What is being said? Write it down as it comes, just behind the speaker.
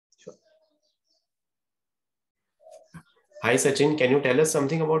Hi Sachin, can you tell us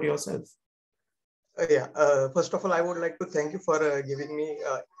something about yourself? Yeah. First of all, I would like to thank you for giving me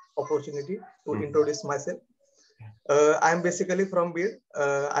opportunity to introduce myself. I'm basically from Bid.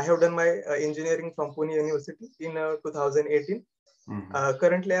 I have done my engineering from Pune University in 2018.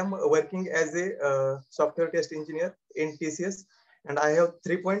 Currently, I'm working as a software test engineer in TCS, and I have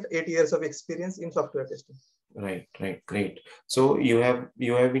 3.8 years of experience in software testing. Right, great. So you have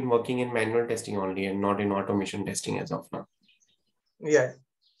been working in manual testing only and not in automation testing as of now. Yeah.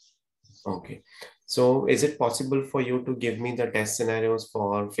 Okay. So is it possible for you to give me the test scenarios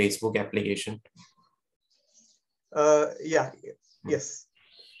for Facebook application? Yeah. Yes.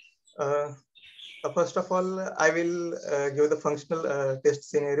 First of all, I will give the functional test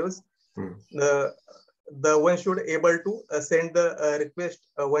scenarios. The one should able to send the request.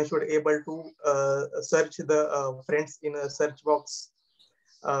 One should able to search the friends in a search box.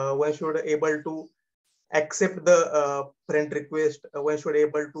 One should able to accept the friend request. One should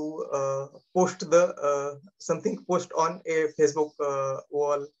able to post the something post on a Facebook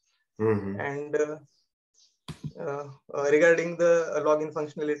wall. And regarding the login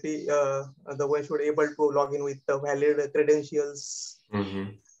functionality, the one should able to log in with the valid credentials.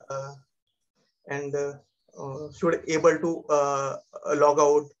 And should able to log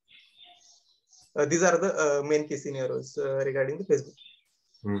out. These are the main key scenarios regarding the Facebook.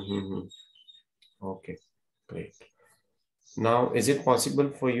 Okay, great. Now, is it possible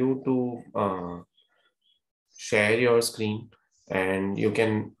for you to share your screen and you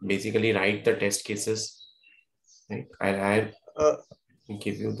can basically write the test cases? Right? I'll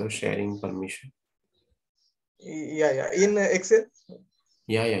give you the sharing permission. Yeah. In Excel?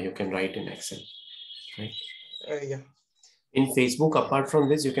 Yeah, you can write in Excel. Right? Yeah. In Facebook, apart from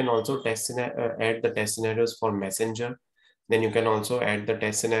this, you can also add the test scenarios for Messenger. Then you can also add the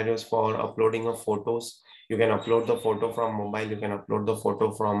test scenarios for uploading of photos. You can upload the photo from mobile. You can upload the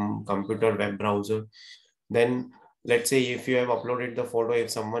photo from computer web browser. Then let's say if you have uploaded the photo, if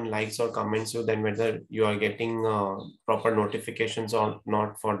someone likes or comments you, then whether you are getting proper notifications or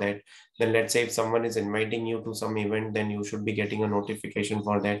not for that. Then let's say if someone is inviting you to some event, then you should be getting a notification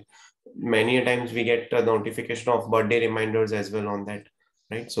for that. Many times we get a notification of birthday reminders as well on that,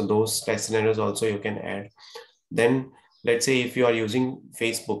 right? So those test scenarios also you can add. Then let's say if you are using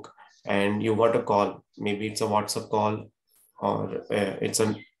Facebook and you got a call, maybe it's a WhatsApp call or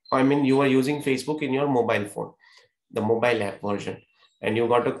you are using Facebook in your mobile phone, the mobile app version, and you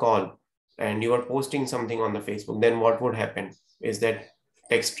got a call and you are posting something on the Facebook. Then what would happen is that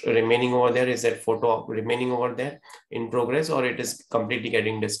text remaining over there, is that photo remaining over there in progress, or it is completely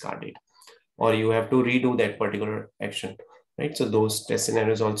getting discarded, or you have to redo that particular action, right? So those test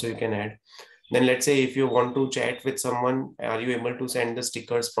scenarios also you can add. Then let's say if you want to chat with someone, are you able to send the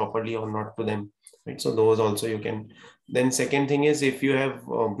stickers properly or not to them, right? So those also you can. Then second thing is, if you have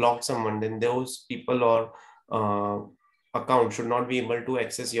blocked someone, then those people or account should not be able to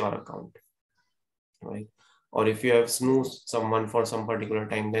access your account, right? Or if you have snoozed someone for some particular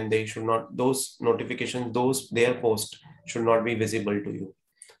time, then they should not, those notifications, those their post should not be visible to you,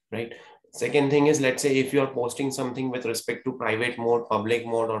 right? Second thing is, let's say if you are posting something with respect to private mode, public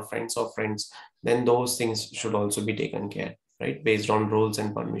mode, or friends of friends, then those things should also be taken care, right? Based on roles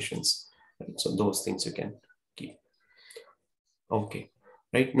and permissions, right? So those things you can keep. Okay,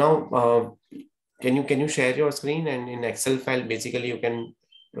 right now, can you share your screen, and in Excel file, basically you can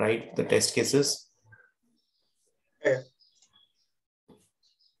write the test cases. Yeah.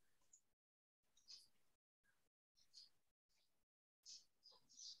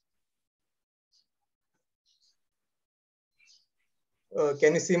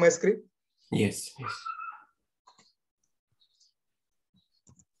 Can you see my screen? Yes.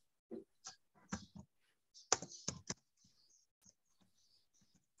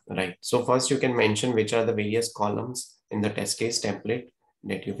 Right. So first you can mention which are the various columns in the test case template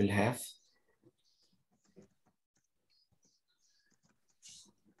that you will have.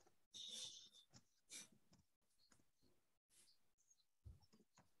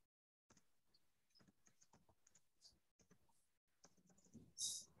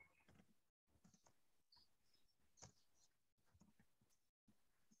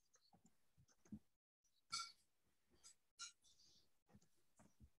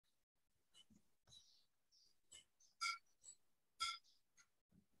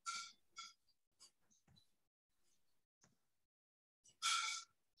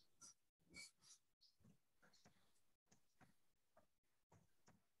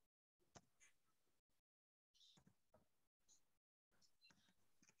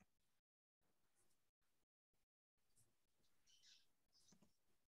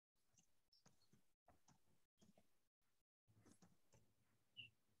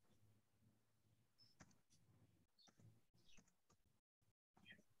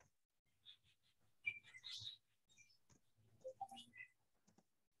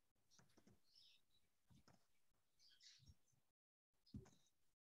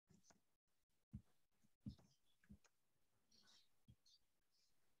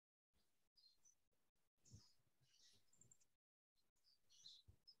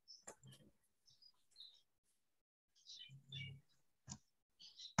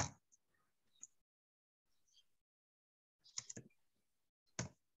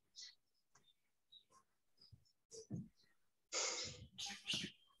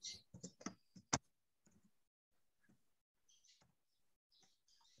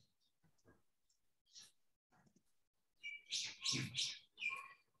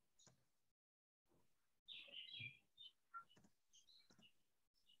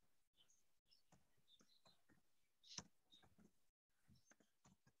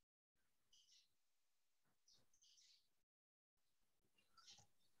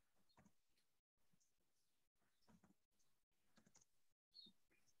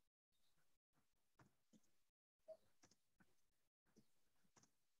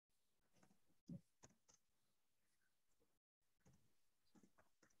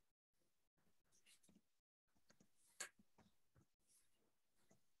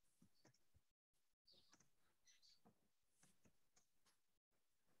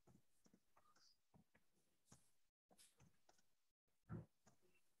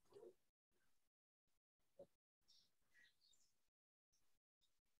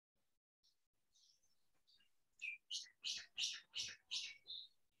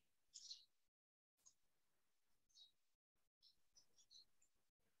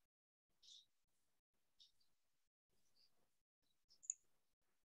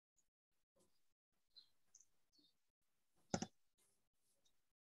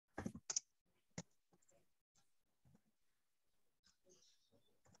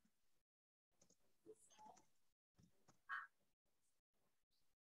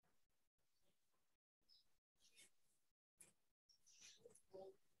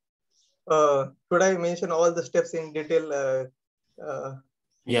 Should I mention all the steps in detail?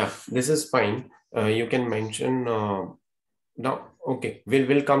 Yeah, this is fine. You can mention now. Okay,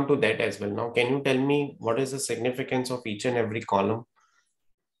 we'll come to that as well. Now, can you tell me what is the significance of each and every column?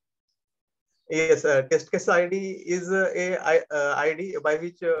 Yes, test case ID is ID by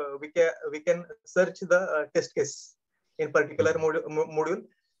which we can search the test case in particular module.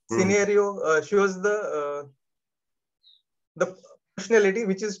 Scenario shows the functionality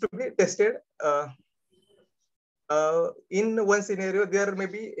which is to be tested. In one scenario, there may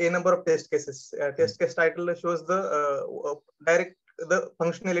be a number of test cases. Test case title shows the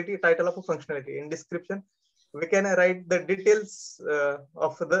functionality, title of a functionality. In description, we can write the details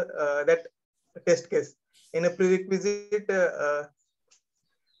of that test case. In a prerequisite,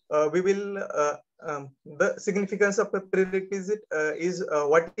 we will the significance of a prerequisite is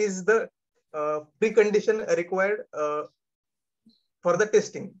what is the precondition required for the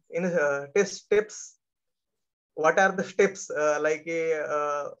testing. In test steps, what are the steps like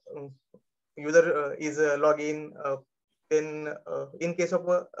a user is login, then in case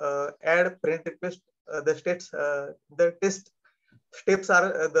of add friend request, the test steps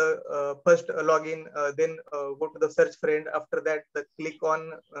are the first login, then go to the search friend. After that, the click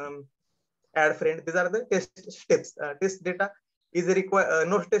on add friend. These are the test steps. Test data is required.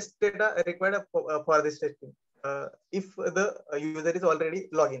 No test data required for this testing. If the user is already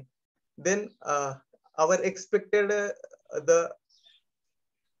login, then our expected the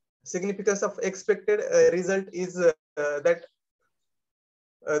significance of expected result is that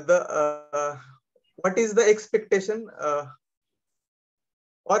what is the expectation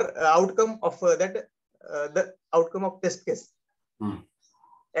or outcome of the outcome of test case.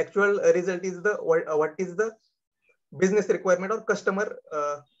 Actual result is the what is the business requirement or customer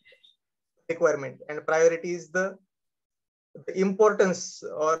requirement, and priority is the importance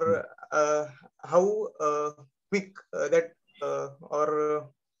or how quick that or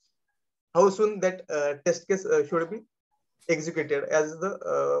how soon that test case should be executed as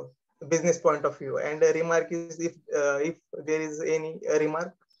the business point of view. And a remark is if there is any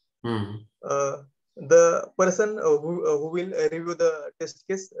remark, the person who will review the test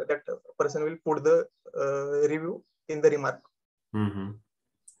case, that person will put the review in the remark.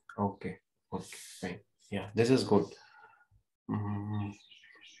 Okay, fine. Yeah, this is good.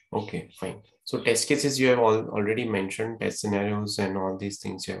 Okay, fine. So test cases you have already mentioned, test scenarios and all these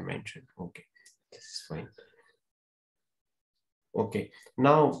things you have mentioned. Okay, this is fine. Okay,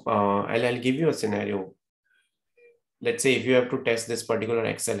 now I'll give you a scenario. Let's say if you have to test this particular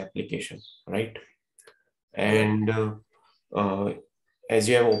Excel application, right? And as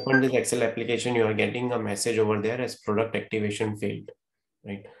you have opened this Excel application, you are getting a message over there as product activation failed,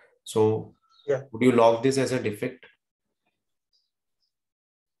 right? So yeah, would you log this as a defect?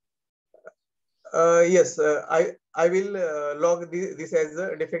 Yes, I will log this as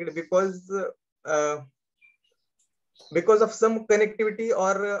a defect because of some connectivity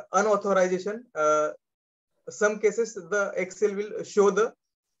or unauthorization. Some cases the Excel will show the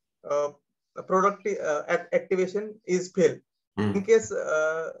product activation is failed. In case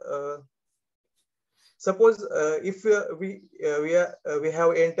suppose if we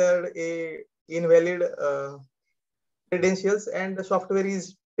have entered a invalid credentials and the software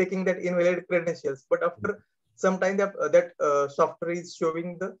is taking that invalid credentials, but after some time that software is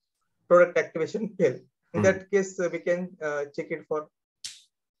showing the product activation fail. In that case, we can check it for.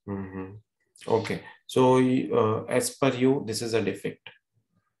 Okay, so as per you, this is a defect,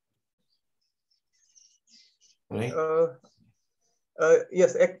 right?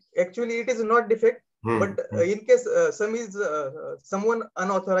 Yes, actually it is not defect, but in case someone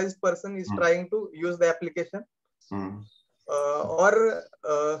unauthorized person is trying to use the application, or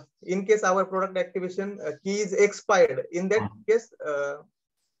in case our product activation key is expired, in that case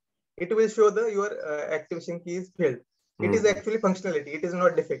it will show your activation key is failed. It is actually functionality. It is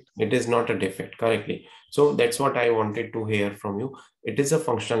not defect. It is not a defect, correctly. So that's what I wanted to hear from you. It is a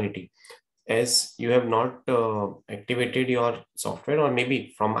functionality. As you have not activated your software, or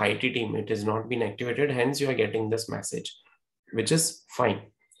maybe from IT team, it has not been activated. Hence, you are getting this message, which is fine,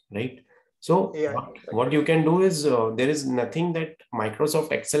 right? So yeah, what you can do is there is nothing that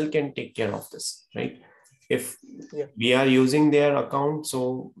Microsoft Excel can take care of this, right? If we are using their account,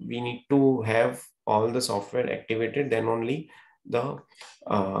 so we need to have all the software activated, then only the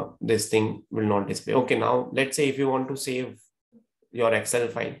this thing will not display. Okay, now let's say if you want to save your Excel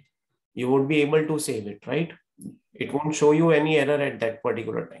file, you would be able to save it, right? It won't show you any error at that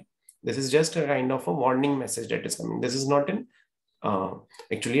particular time. This is just a kind of a warning message that is coming. This is not an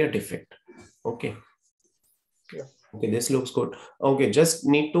actually a defect. Okay. Yeah. Okay, this looks good. Okay, just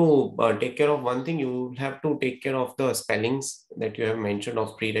need to take care of one thing. You have to take care of the spellings that you have mentioned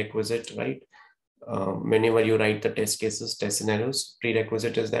of prerequisite, right? Whenever you write the test cases, test scenarios,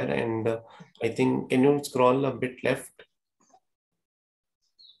 prerequisite is there. And I think, can you scroll a bit left?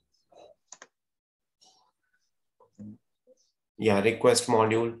 Yeah, request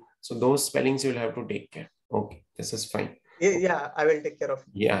module. So those spellings you'll have to take care. Okay, this is fine. Yeah, I will take care of it.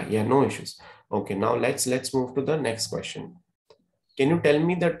 Yeah, no issues. Okay, now let's move to the next question. Can you tell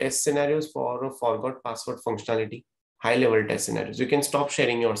me the test scenarios for a forgot password functionality? High level test scenarios. You can stop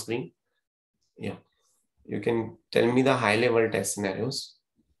sharing your screen. Yeah, you can tell me the high level test scenarios.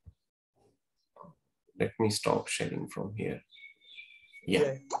 Let me stop sharing from here.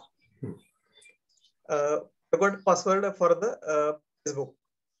 Yeah. Forgot password for the Facebook.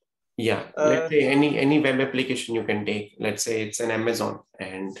 Yeah, let's say any web application you can take. Let's say it's an Amazon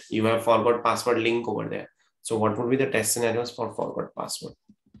and you have forgot password link over there. So what would be the test scenarios for forgot password?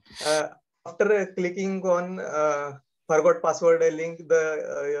 After clicking on forgot password link,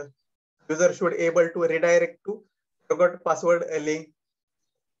 the user should able to redirect to forgot password link.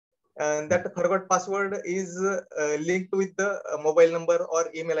 And that forgot password is linked with the mobile number or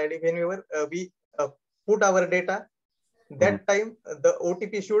email ID. Whenever we put our data, that time the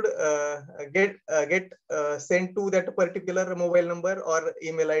OTP should get sent to that particular mobile number or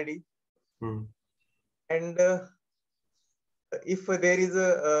email ID. And if there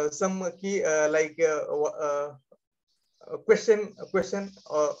is some key like question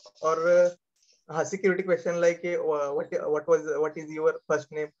or security question like what is your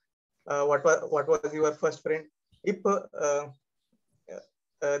first name, what was your first friend, if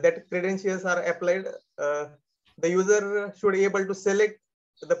that credentials are applied, the user should be able to select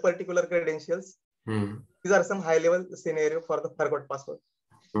the particular credentials. These are some high level scenario for the forgot password.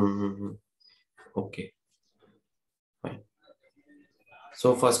 Okay, fine.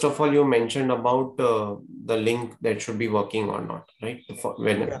 So first of all, you mentioned about the link that should be working or not, right?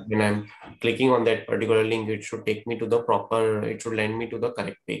 When I'm clicking on that particular link, it should take me to the proper, it should land me to the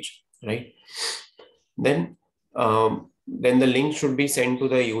correct page, right? Then the link should be sent to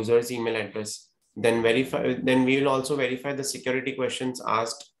the user's email address. Then we will also verify the security questions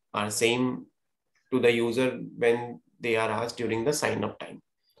asked are same to the user when they are asked during the sign up time,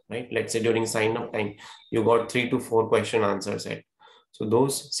 right? Let's say during sign up time, you got 3 to 4 question answers set. So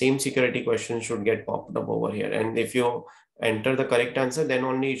those same security questions should get popped up over here. And if you enter the correct answer, then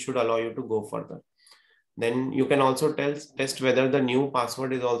only it should allow you to go further. Then you can also test whether the new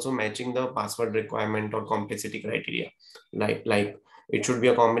password is also matching the password requirement or complexity criteria. Like it should be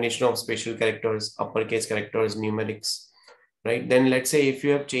a combination of special characters, uppercase characters, numerics, right? Then let's say if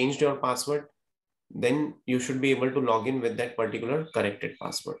you have changed your password, then you should be able to log in with that particular corrected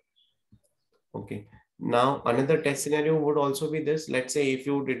password. Okay. Now, another test scenario would also be this. Let's say if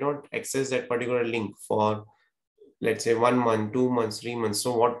you did not access that particular link for, let's say 1 month, 2 months, 3 months.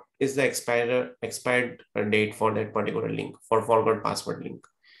 So what is the expired date for that particular link, for forgot password link,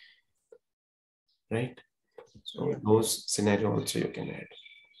 right? So those scenario also you can add.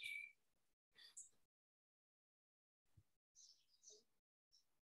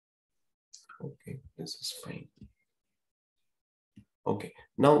 Okay, this is fine. Okay,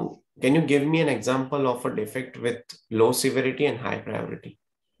 now can you give me an example of a defect with low severity and high priority?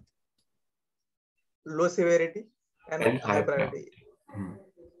 Low severity and high priority.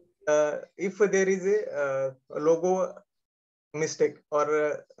 If there is a logo mistake or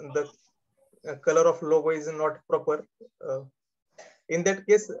the color of logo is not proper, in that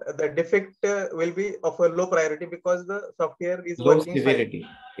case, the defect will be of a low priority because the software is low working severity.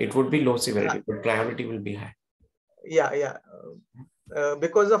 fine. It would be low severity, but priority will be high. Yeah.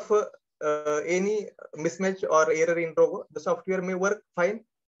 Because of any mismatch or error in logo, the software may work fine,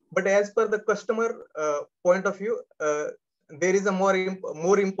 but as per the customer point of view, there is a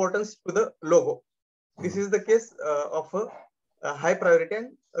more importance to the logo. This is the case of a high priority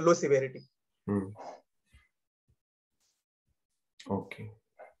and low severity. Okay.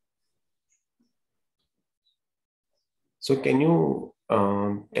 So can you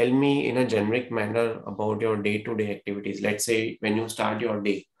tell me in a generic manner about your day-to-day activities? Let's say when you start your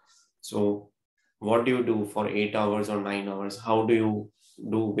day. So what do you do for 8 hours or 9 hours? How do you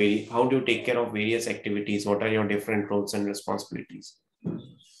take care of various activities? What are your different roles and responsibilities?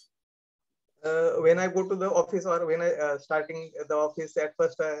 When I go to the office or when I starting the office, at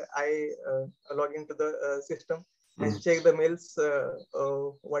first I log into the system and check the mails,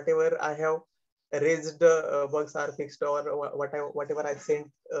 whatever I have raised bugs are fixed, or whatever I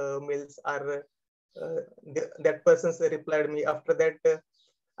sent mails are that person's replied me. After that,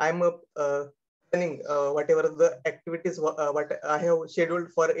 I'm planning whatever the activities what I have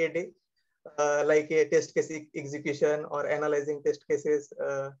scheduled for a day, like a test case execution or analyzing test cases,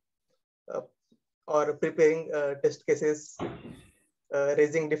 or preparing test cases,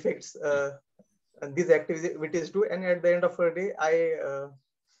 raising defects. And these activities do, and at the end of the day, I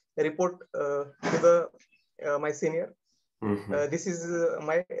report to the my senior. This is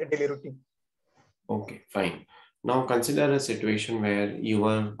my daily routine. Okay, fine. Now consider a situation where you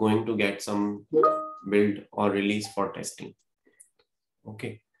are going to get some build or release for testing.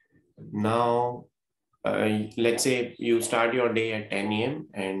 Okay. Now, let's say you start your day at 10 a.m.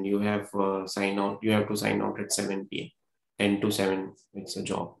 and you have to sign out at 7 p.m. 10 to 7, it's a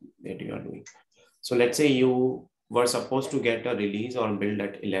job that you are doing. So let's say you were supposed to get a release or build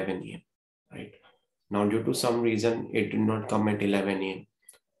at 11 a.m. Right? Now, due to some reason, it did not come at 11 a.m.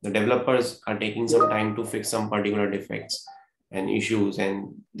 The developers are taking some time to fix some particular defects and issues,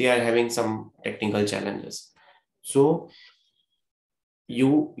 and they are having some technical challenges. So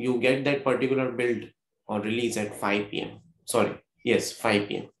you get that particular build or release at 5 p.m. Sorry, yes, 5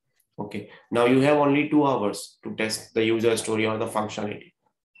 p.m. Okay. Now you have only 2 hours to test the user story or the functionality.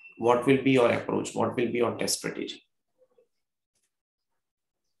 What will be your approach? What will be your test strategy?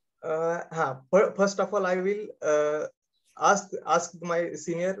 First of all, I will ask my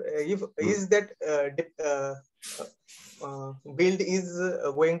senior if is that build is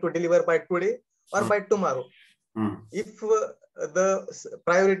going to deliver by today or by tomorrow. If the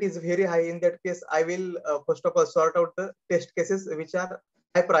priority is very high, in that case, I will first of all sort out the test cases which are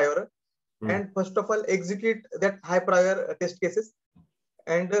high prior, and first of all execute that high prior test cases.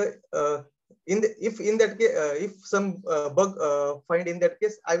 And if some bug find in that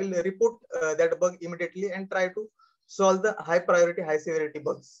case, I will report that bug immediately and try to solve the high priority, high severity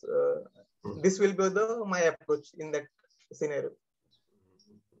bugs. This will be my approach in that scenario.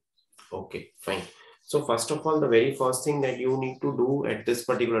 Okay, fine. So first of all, the very first thing that you need to do at this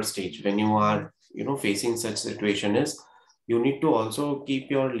particular stage when you are facing such situation is you need to also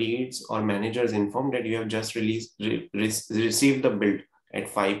keep your leads or managers informed that you have just received the build at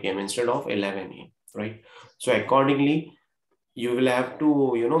 5 p.m. instead of 11 a.m. right? So accordingly, you will have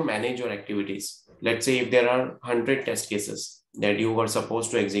to manage your activities. Let's say if there are 100 test cases that you were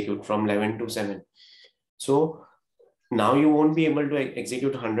supposed to execute from 11 to 7. So now you won't be able to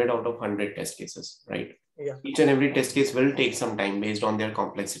execute 100 out of 100 test cases, right? Yeah. Each and every test case will take some time based on their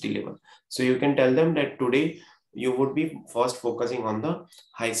complexity level. So you can tell them that today you would be first focusing on the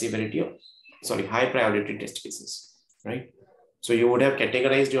high priority test cases, right? So you would have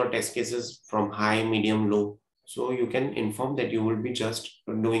categorized your test cases from high, medium, low. So you can inform that you will be just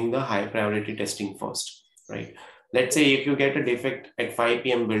doing the high priority testing first, right? Let's say if you get a defect at 5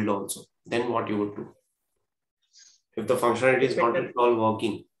 p.m. build also, then what you would do? If the functionality is not at all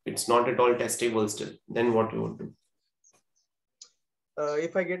working, it's not at all testable still, then what you would do?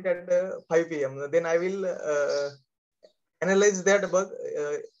 If I get at 5 p.m., then I will analyze that bug.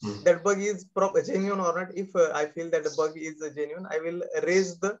 That bug is genuine or not. If I feel that the bug is genuine, I will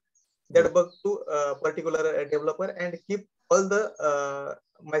raise that bug to a particular developer and keep all the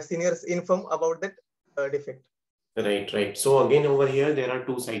my seniors informed about that defect. Right. So again, over here, there are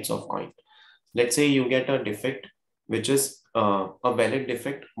 2 sides of coin. Let's say you get a defect, which is a valid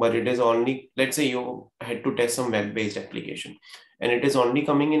defect, but it is only, let's say you had to test some web-based application and it is only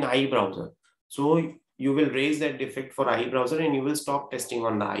coming in IE browser. So you will raise that defect for IE browser and you will stop testing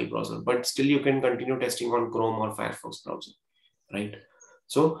on the IE browser, but still you can continue testing on Chrome or Firefox browser, right?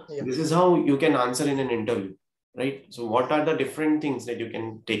 So This is how you can answer in an interview, right? So what are the different things that you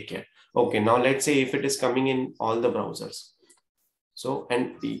can take care? Okay, now let's say if it is coming in all the browsers. So,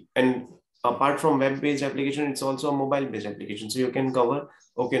 and apart from web-based application, it's also a mobile-based application. So you can cover,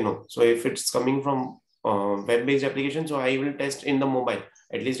 okay, no. So if it's coming from web-based application, so I will test in the mobile.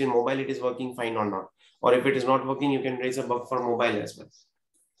 At least in mobile, it is working fine or not. Or if it is not working, you can raise a bug for mobile as well.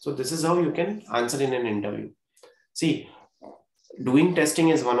 So this is how you can answer in an interview. See, doing testing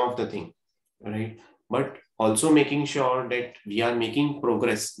is one of the things, right? But also making sure that we are making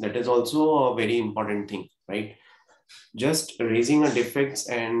progress. That is also a very important thing, right? Just raising a defects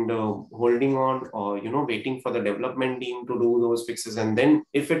and holding on or waiting for the development team to do those fixes, and then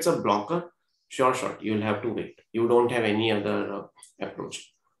if it's a blocker, sure you'll have to wait. You don't have any other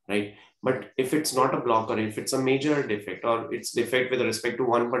approach, right? But if it's not a blocker, if it's a major defect or it's defect with respect to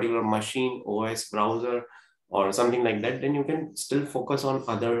one particular machine, OS, browser or something like that, then you can still focus on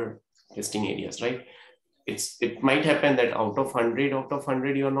other testing areas, right? It might happen that out of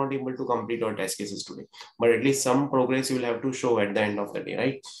 100 you are not able to complete your test cases today, but at least some progress you will have to show at the end of the day,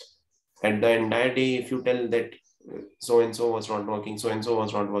 right? At the entire day, if you tell that so and so was not working, so and so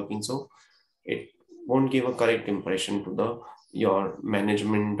was not working, so it won't give a correct impression to your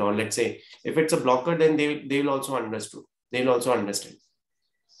management, or let's say if it's a blocker, then they will also understand. They'll also understand.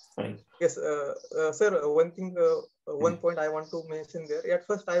 Right. Yes, sir. One thing, one point I want to mention there. At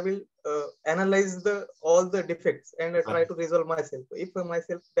first, I will analyze all the defects and try to resolve myself. If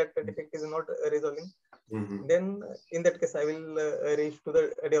myself that defect is not resolving, then in that case I will reach to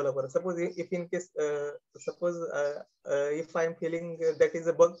the developer. Suppose if in case, if I am feeling that is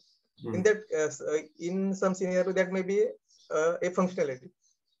a bug, in that in some scenario that may be a functionality.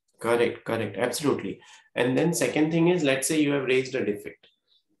 Correct, absolutely. And then second thing is, let's say you have raised a defect,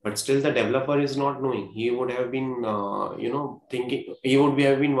 but still the developer is not knowing. He would have been, thinking, he would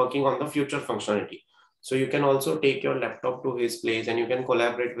have been working on the future functionality. So you can also take your laptop to his place and you can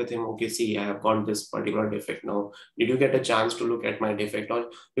collaborate with him. Okay, see, I have got this particular defect now. Did you get a chance to look at my defect?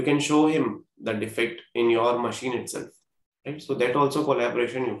 Or you can show him the defect in your machine itself. Right. So that also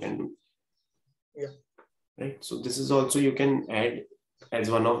collaboration you can do. Yeah. Right. So this is also you can add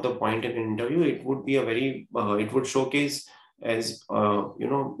as one of the point in an interview. It would be a very, it would showcase as,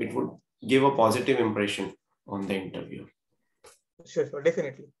 it would give a positive impression on the interview. Sure,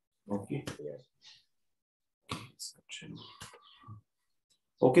 definitely. Okay. Yeah.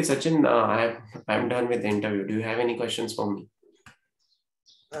 Okay, Sachin, I'm done with the interview. Do you have any questions for me?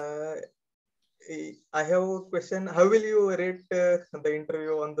 I have a question. How will you rate the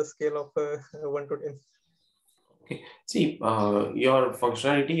interview on the scale of 1 to 10? Okay. See, your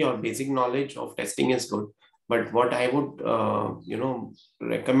functionality, your basic knowledge of testing is good. But what I would,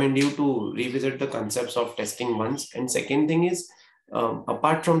 recommend you to revisit the concepts of testing once. And second thing is,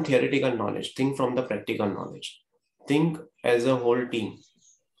 apart from theoretical knowledge, think from the practical knowledge. Think as a whole team,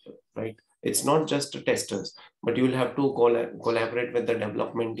 right? It's not just the testers, but you will have to collaborate with the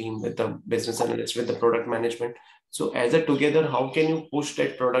development team, with the business analyst, with the product management. So as a together, how can you push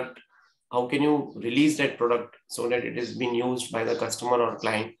that product? How can you release that product so that it is being used by the customer or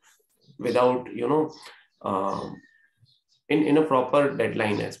client without, in a proper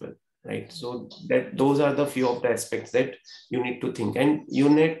deadline as well, right? So that those are the few of the aspects that you need to think, and you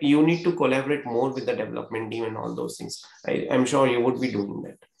need to collaborate more with the development team and all those things. I'm sure you would be doing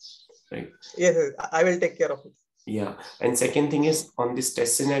that, right? Yes, I will take care of it. Yeah. And second thing is, on this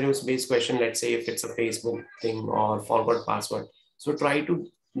test scenarios based question, let's say if it's a Facebook thing or forgot password, so try to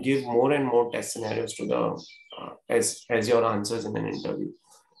give more and more test scenarios to the as your answers in an interview,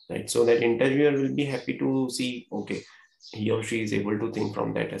 right? So that interviewer will be happy to see, okay, he or she is able to think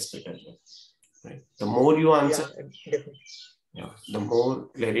from that aspect as well, right? The more you answer, the more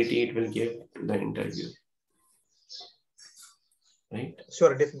clarity it will give to the interview, right?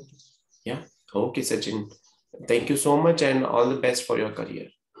 Sure, definitely. Yeah. Okay, Sachin. Thank you so much and all the best for your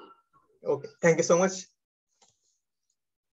career. Okay. Thank you so much.